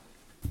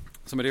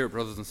So my dear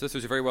brothers and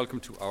sisters, you're very welcome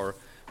to our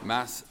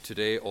Mass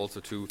today, also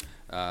to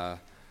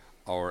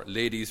our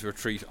ladies'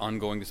 retreat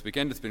ongoing this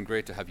weekend. It's been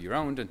great to have you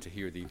around and to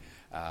hear the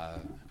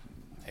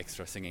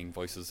extra singing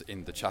voices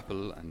in the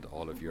chapel and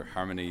all of your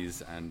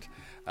harmonies, and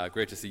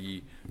great to see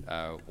you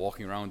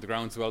walking around the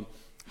grounds as well,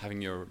 having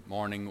your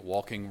morning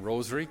walking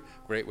rosary.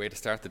 Great way to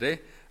start the day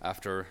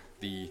after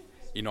the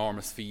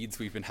enormous feeds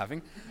we've been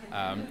having.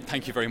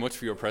 Thank you very much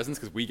for your presence,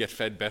 because we get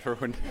fed better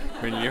when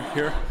you're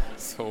here,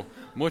 so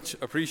much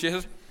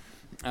appreciated.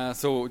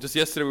 So just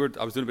yesterday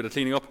I was doing a bit of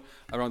cleaning up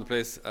around the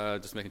place,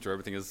 just making sure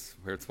everything is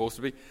where it's supposed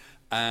to be,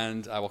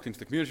 and I walked into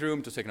the community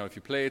room, just taking out a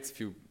few plates, a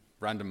few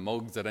random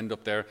mugs that end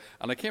up there,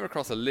 and I came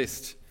across a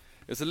list.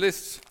 It's a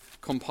list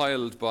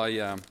compiled by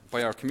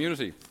our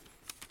community,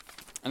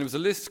 and it was a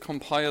list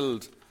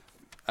compiled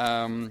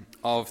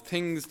of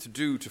things to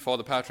do to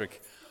Father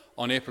Patrick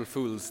on April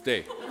Fool's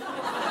Day.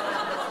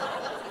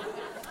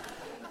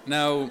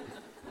 Now,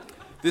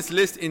 this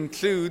list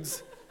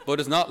includes,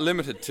 but is not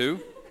limited to,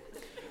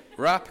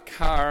 wrap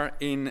car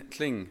in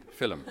cling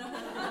film,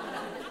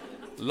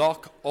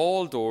 lock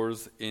all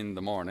doors in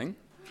the morning,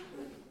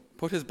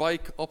 put his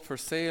bike up for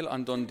sale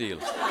on Dundeal,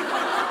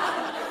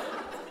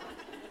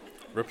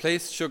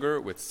 replace sugar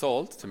with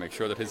salt to make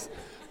sure that his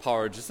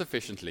porridge is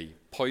sufficiently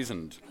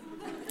poisoned,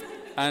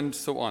 and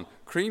so on.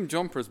 Cream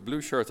jumpers,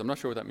 blue shirts, I'm not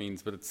sure what that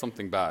means, but it's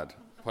something bad,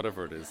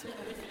 whatever it is.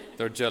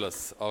 They're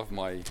jealous of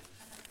my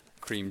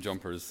cream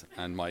jumpers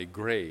and my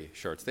grey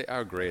shirts. They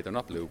are grey, they're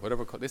not blue.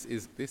 Whatever. This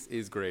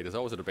is grey. There's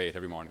always a debate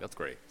every morning. That's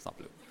grey. It's not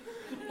blue.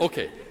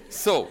 Okay,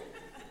 so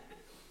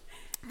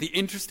the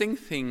interesting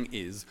thing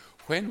is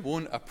when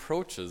one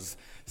approaches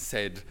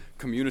said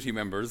community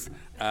members,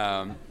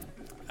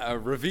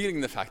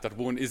 revealing the fact that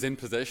one is in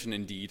possession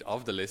indeed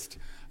of the list,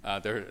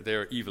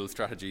 their evil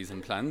strategies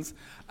and plans.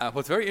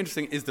 What's very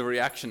interesting is the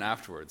reaction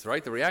afterwards,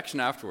 right? The reaction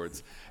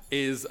afterwards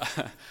is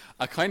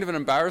a kind of an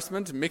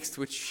embarrassment mixed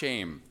with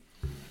shame.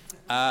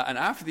 And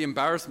after the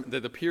embarrassment,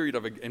 the period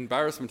of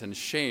embarrassment and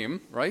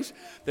shame, right,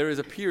 there is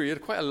a period,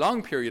 quite a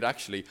long period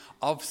actually,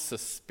 of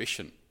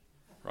suspicion,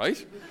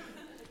 right?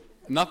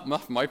 Not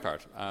for my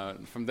part.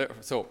 From there,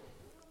 so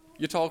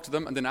you talk to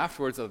them, and then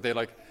afterwards they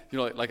like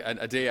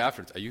a day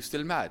afterwards. Are you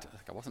still mad?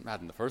 I wasn't mad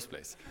in the first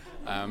place.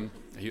 Are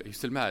you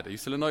still mad? Are you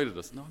still annoyed at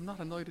us? No, I'm not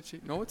annoyed at you.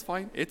 No, it's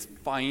fine. It's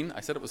fine. I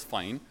said it was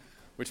fine,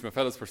 which from a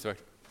fellow's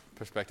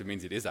perspective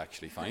means it is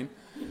actually fine.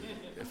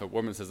 If a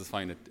woman says it's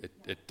fine,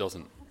 it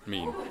doesn't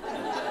mean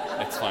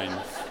it's fine.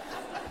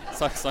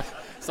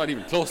 It's not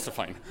even close to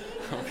fine.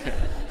 Okay,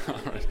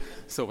 all right.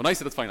 So when I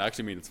said it's fine, I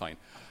actually mean it's fine.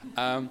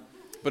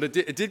 But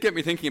it did get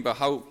me thinking about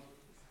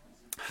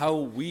how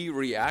we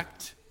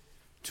react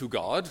to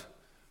God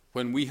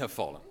when we have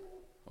fallen.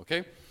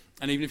 Okay,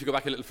 and even if you go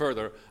back a little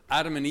further,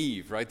 Adam and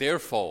Eve, right? Their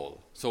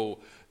fall. So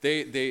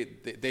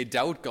they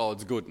doubt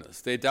God's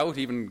goodness. They doubt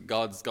even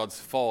God's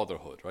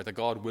fatherhood, right? That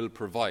God will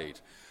provide.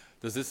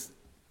 There's this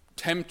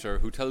tempter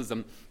who tells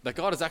them that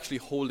God is actually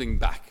holding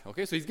back.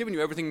 Okay, so he's given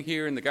you everything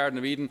here in the Garden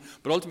of Eden,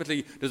 but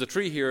ultimately there's a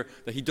tree here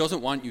that he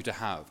doesn't want you to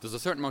have. There's a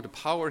certain amount of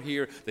power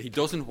here that he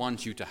doesn't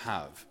want you to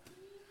have.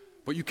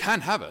 But you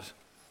can have it.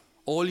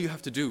 All you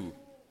have to do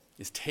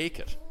is take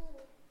it.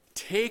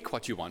 Take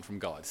what you want from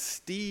God.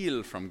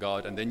 Steal from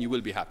God, and then you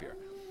will be happier.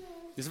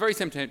 It's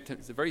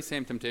the very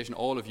same temptation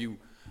all of you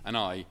and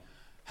I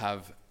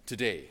have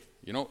today.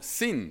 You know,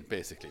 sin,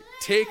 basically.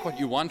 Take what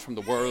you want from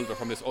the world or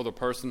from this other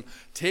person.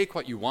 Take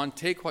what you want,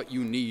 take what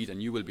you need,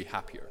 and you will be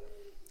happier.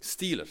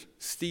 Steal it.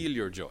 Steal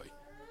your joy.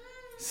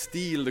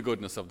 Steal the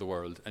goodness of the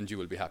world, and you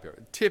will be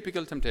happier.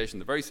 Typical temptation,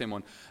 the very same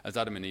one as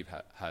Adam and Eve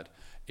had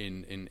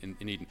in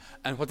Eden.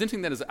 And what's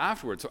interesting then is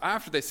afterwards, so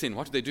after they sin,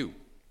 what do?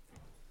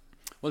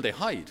 Well, they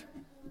hide.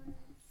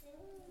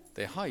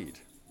 They hide.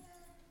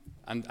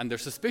 And they're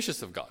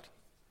suspicious of God.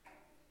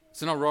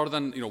 So now rather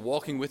than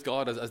walking with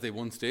God as they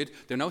once did,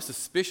 they're now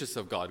suspicious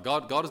of God.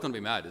 God is going to be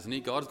mad, isn't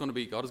he? God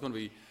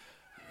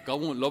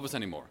won't love us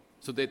anymore.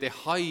 So they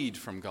hide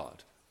from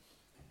God.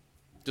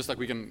 Just like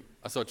we can,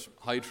 as such,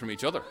 hide from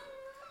each other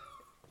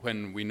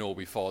when we know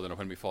we've fallen or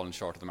when we've fallen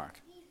short of the mark.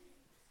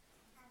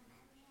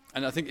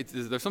 And I think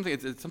there's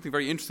something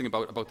very interesting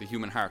about the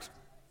human heart.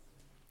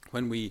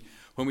 When we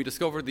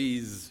discover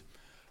these,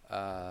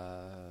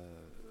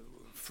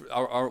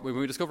 when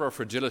we discover our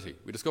fragility,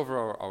 we discover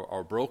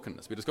our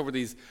brokenness, we discover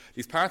these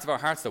parts of our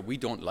hearts that we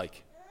don't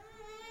like.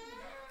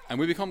 And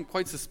we become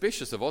quite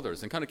suspicious of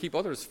others and kind of keep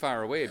others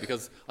far away,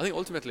 because I think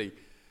ultimately,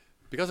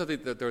 because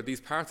that there are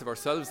these parts of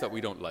ourselves that we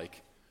don't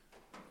like,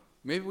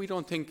 maybe we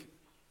don't think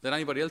that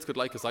anybody else could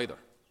like us either.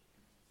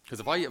 Because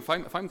if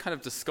I'm kind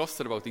of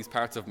disgusted about these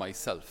parts of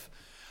myself,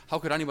 how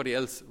could anybody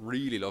else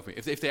really love me?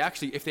 If they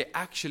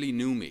actually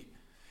knew me,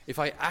 if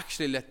I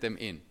actually let them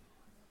in,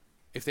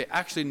 if they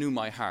actually knew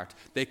my heart,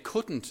 they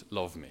couldn't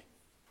love me.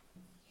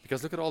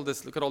 Because look at all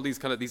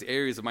these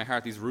areas of my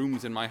heart, these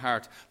rooms in my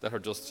heart that are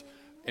just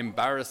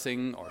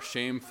embarrassing or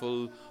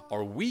shameful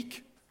or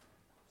weak.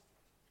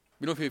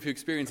 If you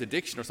experience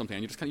addiction or something,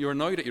 and you're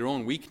annoyed at your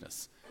own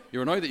weakness.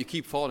 You're annoyed that you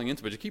keep falling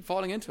into it, but you keep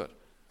falling into it.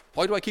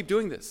 Why do I keep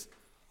doing this?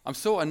 I'm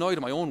so annoyed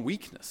at my own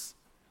weakness.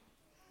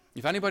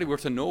 If anybody were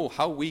to know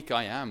how weak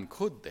I am,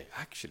 could they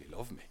actually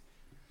love me?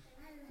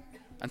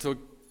 And so it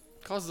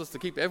causes us to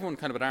keep everyone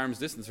kind of at arm's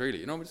distance, really.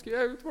 You know, we just,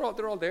 yeah,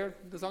 they're all there.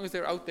 As long as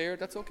they're out there,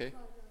 that's okay.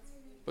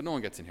 But no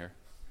one gets in here.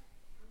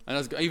 And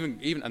as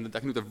and I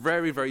can do the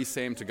very, very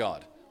same to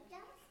God.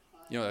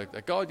 You know,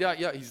 like God,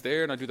 yeah, He's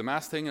there, and I do the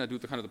mass thing, and I do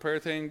the kind of the prayer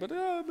thing, but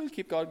we'll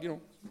keep God, you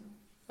know,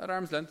 at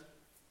arm's length.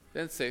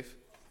 Then it's safe.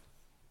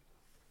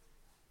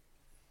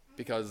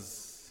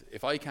 Because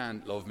if I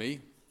can't love me,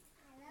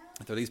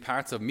 if there are these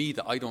parts of me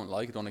that I don't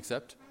like, don't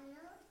accept,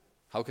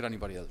 how could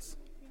anybody else?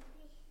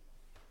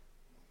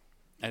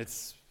 And I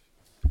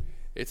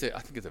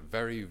think it's a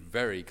very,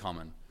 very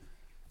common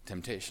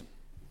temptation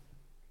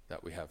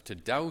that we have to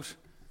doubt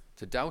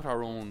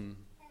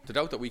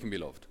that we can be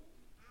loved,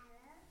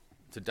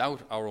 to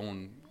doubt our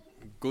own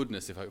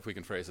goodness, if we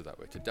can phrase it that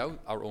way, to doubt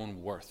our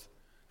own worth,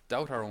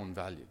 doubt our own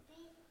value,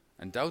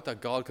 and doubt that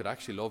God could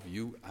actually love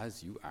you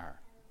as you are.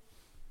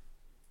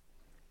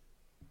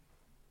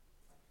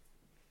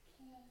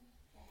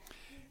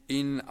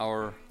 In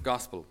our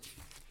gospel,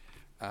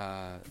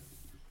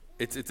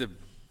 it's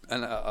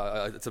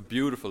a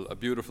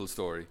beautiful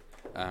story.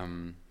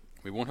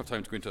 We won't have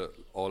time to go into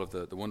all of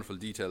the wonderful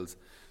details.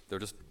 There are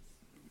just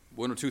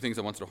one or two things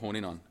I wanted to hone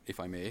in on, if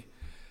I may.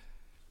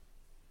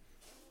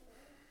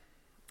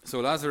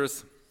 So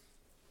Lazarus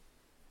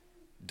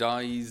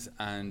dies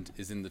and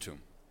is in the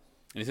tomb.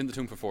 And he's in the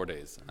tomb for 4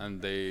 days.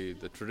 And the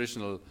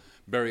traditional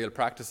burial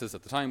practices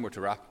at the time were to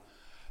wrap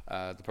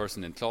the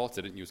person in cloths.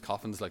 They didn't use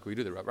coffins like we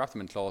do. They wrapped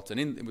them in cloths.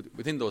 And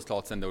within those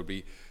cloths then there would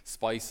be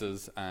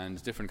spices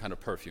and different kind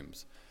of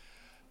perfumes.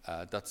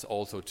 That's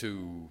also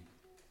to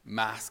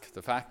mask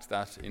the fact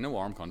that in a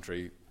warm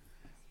country,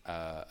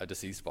 a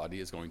deceased body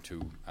is going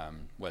to,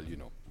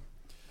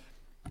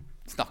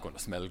 it's not going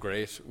to smell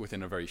great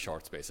within a very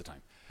short space of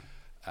time.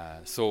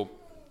 So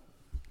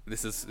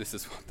this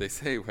is what they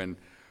say when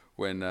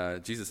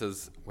Jesus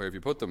says, "Where have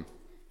you put them?"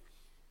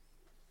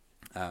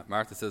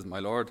 Martha says, "My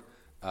Lord,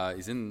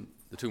 he's in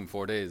the tomb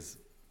 4 days.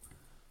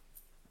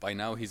 By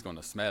now he's going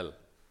to smell."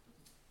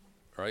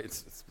 Right?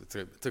 It's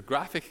a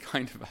graphic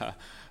kind of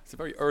it's a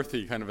very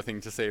earthy kind of a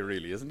thing to say,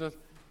 really, isn't it?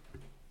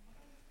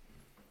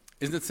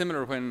 Isn't it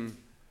similar when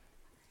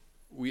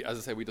we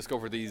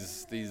discover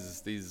these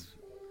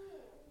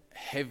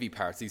heavy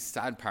parts, these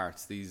sad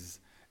parts, these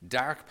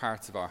dark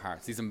parts of our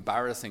hearts, these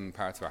embarrassing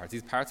parts of our hearts,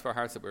 these parts of our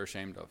hearts that we're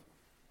ashamed of,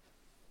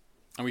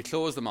 and we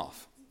close them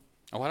off.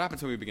 And what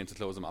happens when we begin to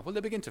close them off? Well, they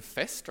begin to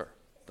fester,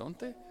 don't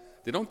they?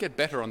 They don't get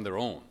better on their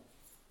own.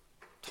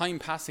 Time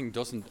passing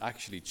doesn't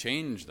actually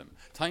change them.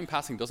 Time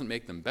passing doesn't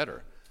make them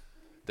better.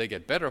 They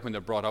get better when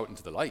they're brought out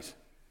into the light.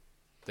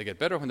 They get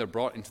better when they're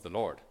brought into the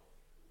Lord.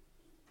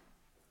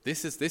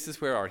 This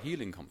is where our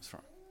healing comes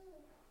from.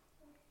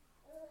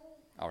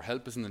 Our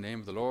help is in the name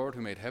of the Lord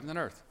who made heaven and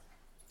earth.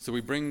 So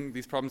we bring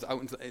these problems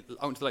out into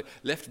the light.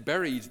 Left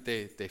buried,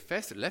 they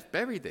fester. Left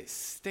buried, they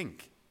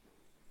stink.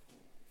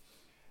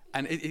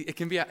 And it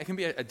can be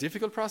a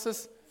difficult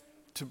process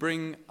to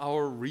bring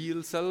our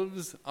real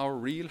selves, our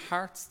real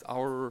hearts,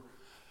 our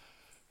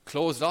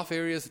closed off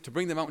areas, to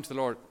bring them out into the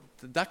Lord.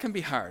 That can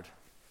be hard.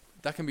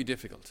 That can be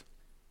difficult.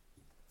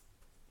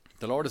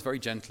 The Lord is very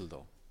gentle,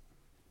 though.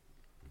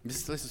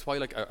 This is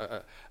why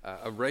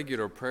a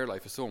regular prayer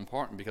life is so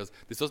important, because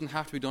this doesn't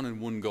have to be done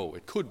in one go.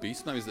 It could be.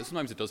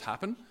 Sometimes it does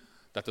happen,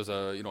 that there's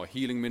a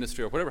healing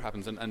ministry or whatever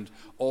happens, and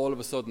all of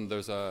a sudden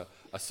there's a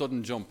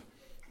sudden jump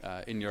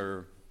in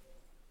the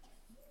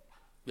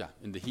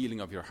healing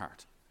of your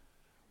heart.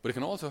 But it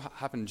can also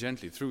happen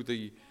gently through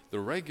the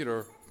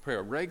regular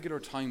prayer,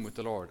 regular time with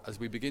the Lord, as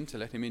we begin to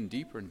let Him in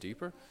deeper and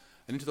deeper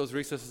and into those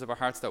recesses of our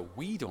hearts that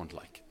we don't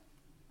like.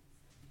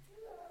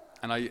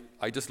 And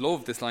I just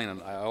love this line,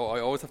 and I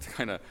always have to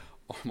kind of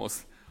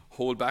almost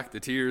hold back the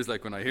tears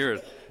like when I hear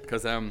it,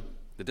 because the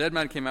dead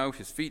man came out,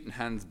 his feet and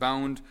hands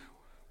bound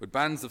with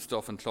bands of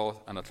stuff and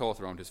a cloth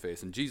around his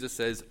face. And Jesus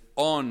says,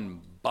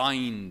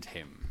 "Unbind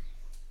him."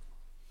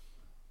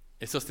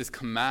 It's just this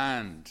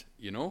command,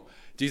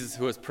 Jesus,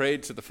 who has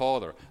prayed to the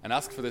Father and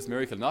asked for this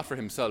miracle, not for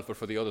himself, but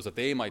for the others, that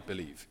they might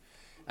believe.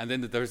 And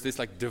then there's this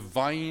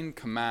divine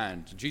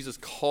command, Jesus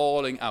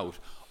calling out,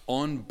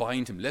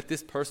 "Unbind him. Let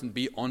this person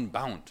be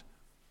unbound."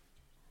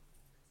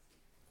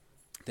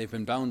 They've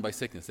been bound by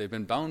sickness. They've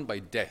been bound by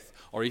death,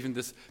 or even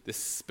this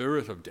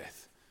spirit of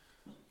death.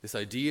 This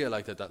idea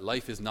that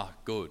life is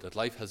not good, that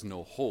life has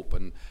no hope,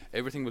 and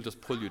everything will just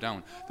pull you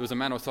down. There was a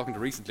man I was talking to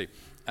recently,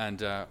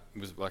 and it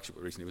was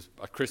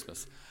at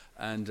Christmas,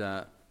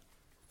 and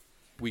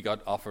we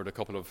got offered a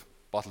couple of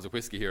bottles of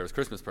whiskey here as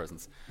Christmas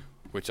presents,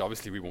 which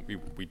obviously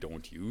we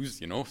don't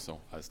use, so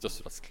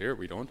that's clear,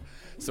 we don't.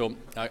 So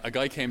a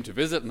guy came to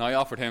visit, and I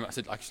offered him, I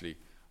said, "Actually,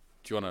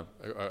 do you want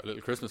a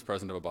little Christmas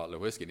present of a bottle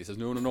of whiskey?" And he says,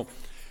 No.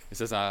 He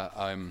says,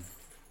 I'm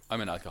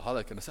an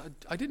alcoholic. And I said,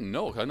 I didn't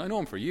know. I know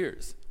him for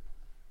years.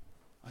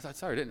 I said,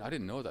 "Sorry, I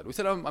didn't know that." We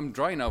said, I'm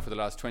dry now for the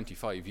last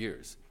 25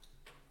 years.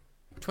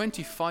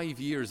 25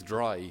 years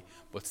dry,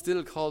 but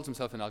still calls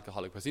himself an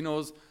alcoholic, because he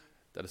knows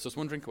that it's just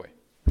one drink away.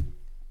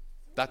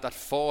 That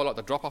fallout,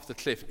 that drop off the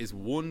cliff is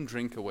one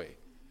drink away.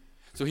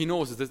 So he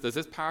knows there's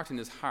this part in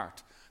his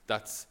heart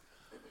that's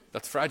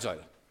fragile.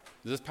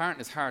 There's this part in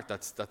his heart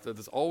that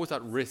there's always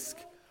that risk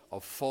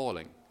of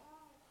falling,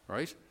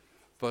 right?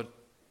 But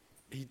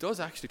he does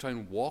actually try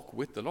and walk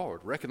with the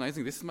Lord,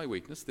 recognizing this is my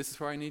weakness, this is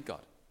where I need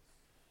God.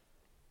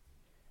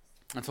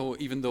 And so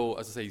even though,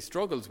 as I say, he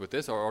struggles with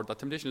this, or that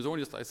temptation is only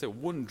just, I say,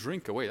 one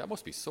drink away, that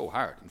must be so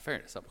hard, in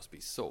fairness, that must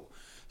be so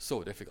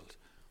difficult.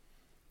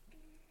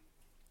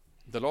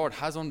 The Lord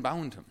has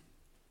unbound him.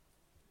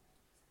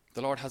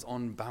 The Lord has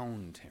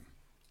unbound him.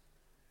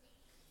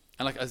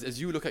 And like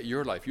as you look at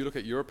your life, you look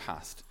at your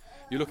past,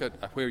 you look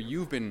at where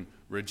you've been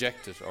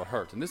rejected or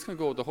hurt, and this can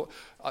go the whole.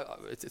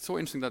 It's so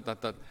interesting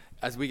that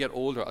as we get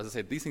older, as I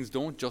said, these things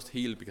don't just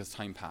heal because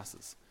time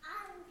passes.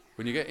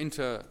 When you get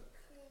into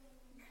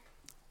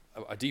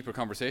a deeper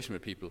conversation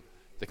with people,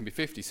 they can be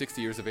 50, 60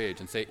 years of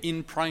age and say,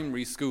 in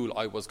primary school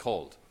I was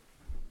called.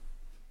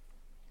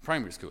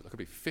 Primary school, that could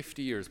be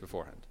 50 years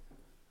beforehand.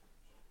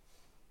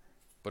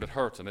 But it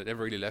hurt and it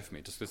never really left me.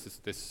 Just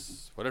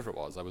this whatever it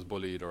was, I was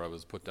bullied or I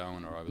was put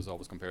down or I was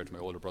always compared to my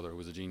older brother who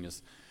was a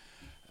genius.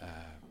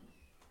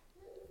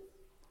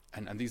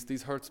 And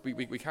these hurts,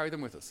 we carry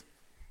them with us.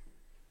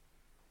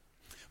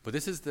 But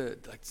this is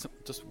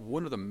just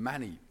one of the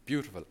many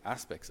beautiful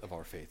aspects of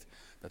our faith,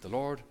 that the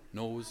Lord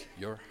knows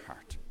your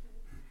heart.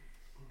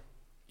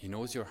 He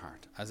knows your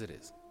heart as it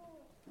is.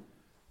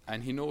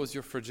 And he knows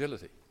your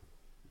fragility.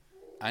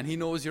 And he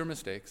knows your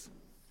mistakes.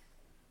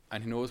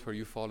 And he knows where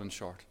you've fallen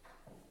short.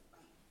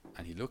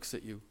 And he looks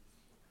at you.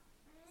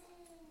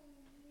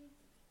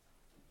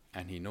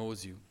 And he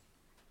knows you.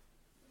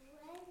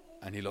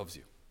 And he loves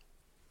you.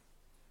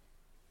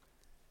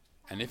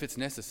 And if it's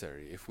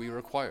necessary, if we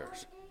require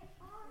it,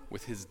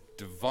 with his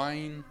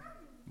divine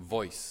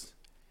voice,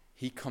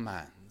 he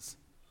commands,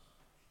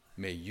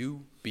 may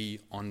you be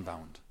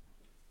unbound.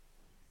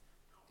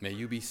 May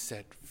you be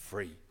set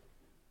free.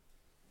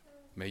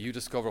 May you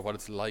discover what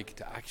it's like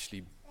to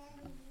actually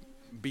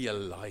be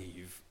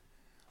alive.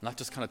 Not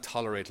just kind of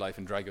tolerate life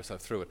and drag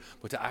yourself through it,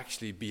 but to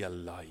actually be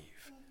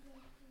alive.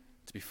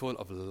 To be full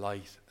of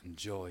light and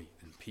joy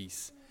and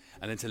peace.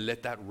 And then to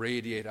let that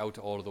radiate out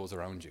to all of those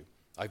around you.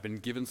 I've been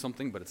given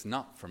something, but it's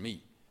not for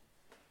me.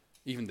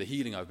 Even the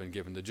healing I've been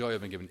given, the joy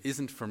I've been given,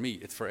 isn't for me.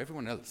 It's for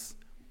everyone else.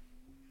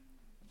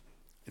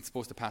 It's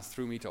supposed to pass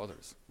through me to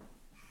others.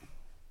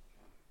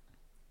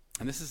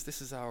 And this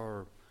is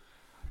our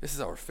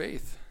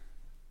faith.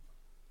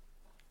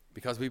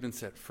 Because we've been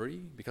set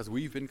free, because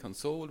we've been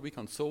consoled, we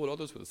console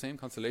others with the same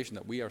consolation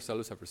that we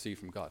ourselves have received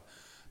from God,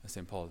 as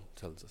St. Paul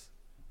tells us.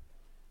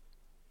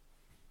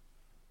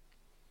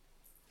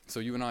 So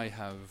you and I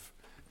have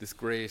this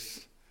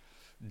great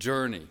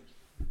journey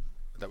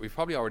that we've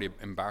probably already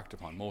embarked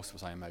upon, most of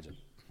us, I imagine.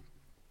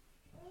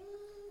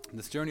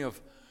 This journey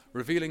of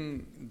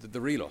revealing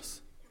the real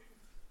us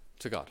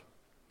to God.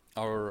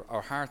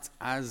 Our hearts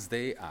as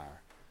they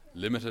are,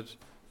 limited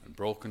and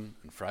broken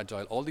and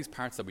fragile, all these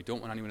parts that we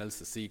don't want anyone else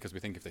to see because we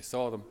think if they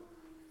saw them,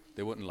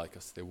 they wouldn't like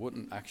us, they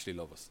wouldn't actually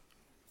love us.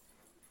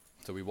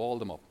 So we wall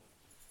them up.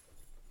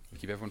 We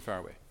keep everyone far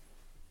away.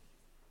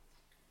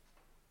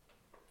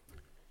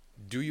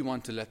 Do you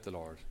want to let the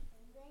Lord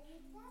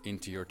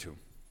into your tomb?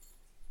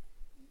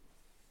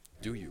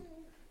 Do you?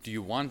 Do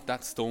you want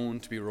that stone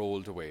to be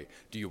rolled away?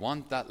 Do you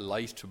want that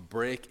light to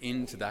break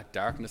into that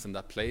darkness and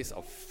that place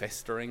of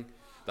festering,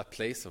 that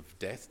place of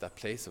death, that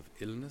place of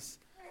illness,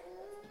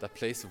 that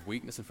place of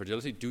weakness and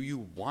fragility? Do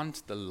you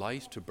want the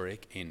light to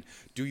break in?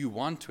 Do you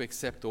want to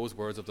accept those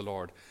words of the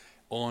Lord?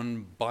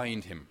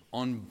 Unbind him,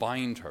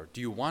 unbind her.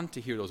 Do you want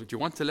to hear those? Do you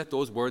want to let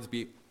those words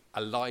be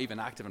alive and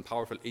active and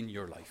powerful in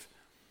your life?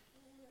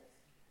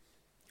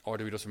 Or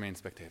do we just remain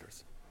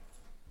spectators?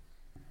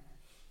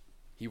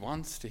 He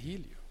wants to heal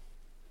you.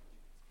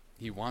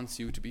 He wants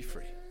you to be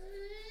free.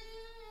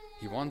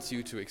 He wants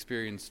you to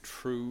experience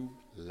true,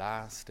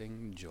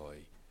 lasting joy.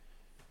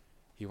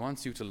 He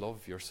wants you to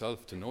love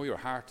yourself, to know your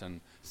heart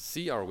and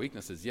see our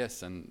weaknesses,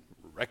 yes, and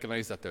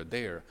recognize that they're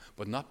there,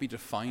 but not be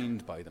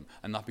defined by them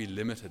and not be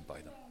limited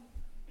by them.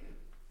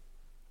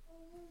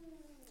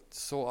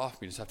 So often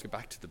we just have to go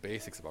back to the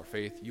basics of our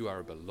faith. You are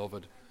a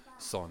beloved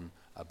son,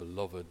 a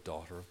beloved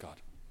daughter of God.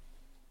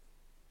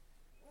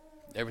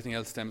 Everything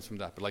else stems from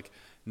that. But like,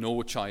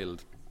 no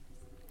child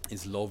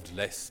is loved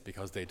less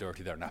because they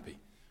dirty their nappy.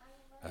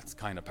 That's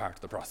kind of part of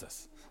the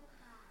process.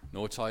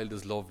 No child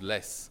is loved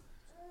less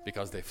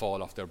because they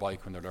fall off their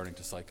bike when they're learning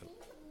to cycle.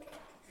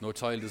 No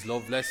child is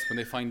loved less when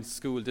they find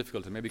school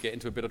difficult and maybe get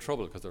into a bit of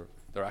trouble because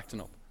they're acting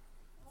up.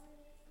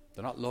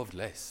 They're not loved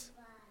less.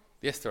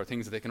 Yes, there are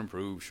things that they can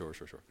improve, sure.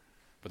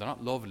 But they're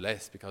not loved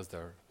less because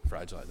they're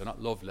fragile. They're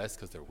not loved less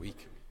because they're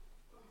weak.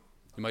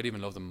 You might even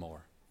love them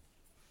more.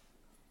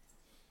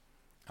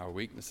 Our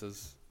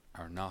weaknesses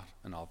are not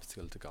an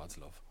obstacle to God's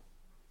love.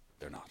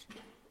 They're not.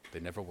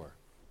 They never were.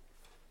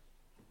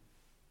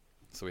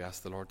 So we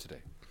ask the Lord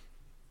today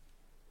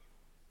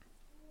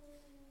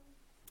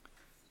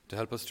to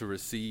help us to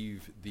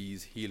receive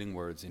these healing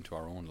words into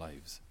our own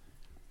lives.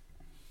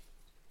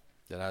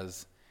 That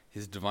as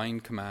His divine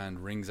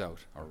command rings out,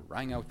 or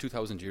rang out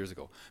 2,000 years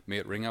ago. May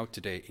it ring out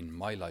today in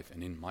my life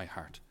and in my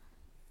heart.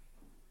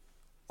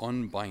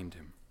 Unbind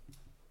him.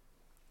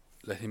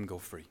 Let him go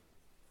free.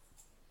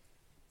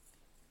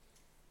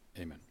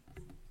 Amen.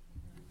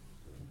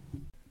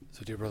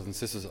 So, dear brothers and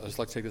sisters, I'd just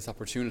like to take this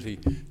opportunity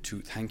to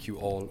thank you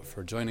all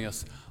for joining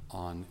us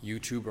on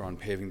YouTube or on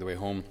Paving the Way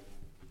Home,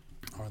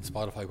 or on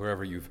Spotify,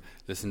 wherever you've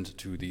listened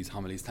to these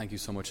homilies. Thank you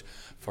so much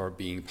for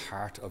being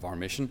part of our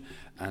mission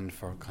and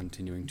for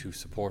continuing to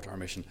support our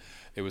mission.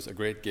 It was a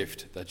great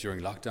gift that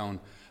during lockdown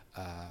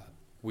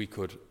we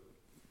could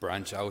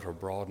branch out or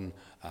broaden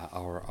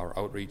our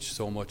outreach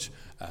so much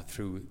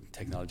through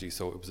technology.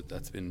 So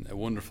that's been a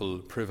wonderful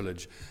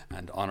privilege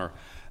and honour.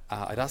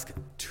 I'd ask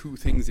two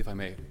things, if I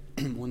may.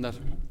 One, that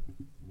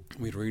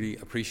we'd really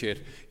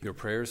appreciate your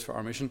prayers for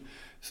our mission.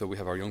 So we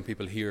have our young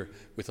people here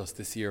with us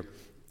this year.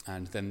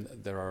 And then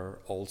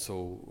there's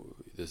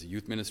a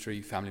youth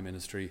ministry, family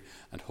ministry,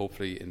 and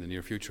hopefully in the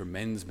near future,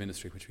 men's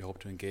ministry, which we hope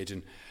to engage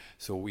in.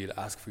 So we'll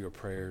ask for your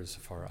prayers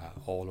for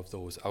all of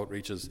those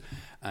outreaches.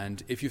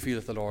 And if you feel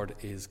that the Lord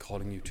is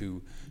calling you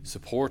to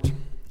support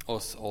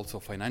us also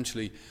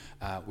financially,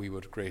 we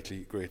would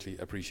greatly, greatly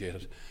appreciate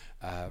it.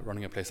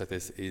 Running a place like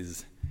this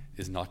is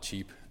not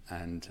cheap,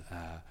 and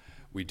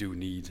we do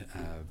need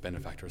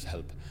benefactors'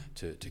 help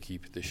to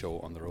keep the show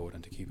on the road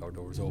and to keep our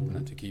doors open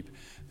and to keep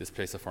this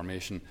place of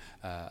formation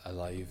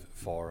alive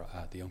for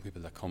the young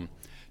people that come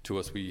to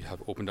us. We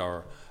have opened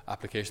our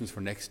applications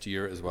for next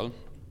year as well.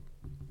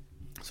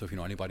 So if you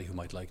know anybody who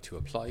might like to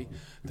apply,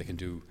 they can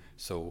do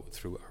so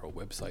through our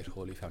website,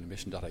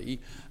 holyfamilymission.ie.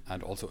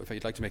 And also, if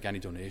you'd like to make any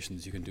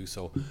donations, you can do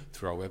so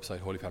through our website,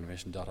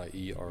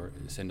 holyfamilymission.ie, or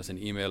send us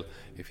an email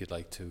if you'd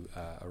like to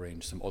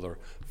arrange some other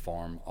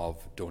form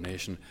of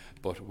donation.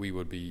 But we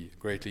would be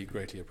greatly,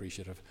 greatly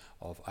appreciative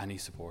of any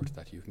support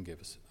that you can give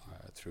us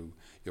through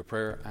your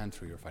prayer and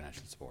through your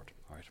financial support.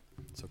 All right.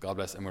 So God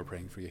bless, and we're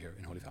praying for you here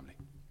in Holy Family.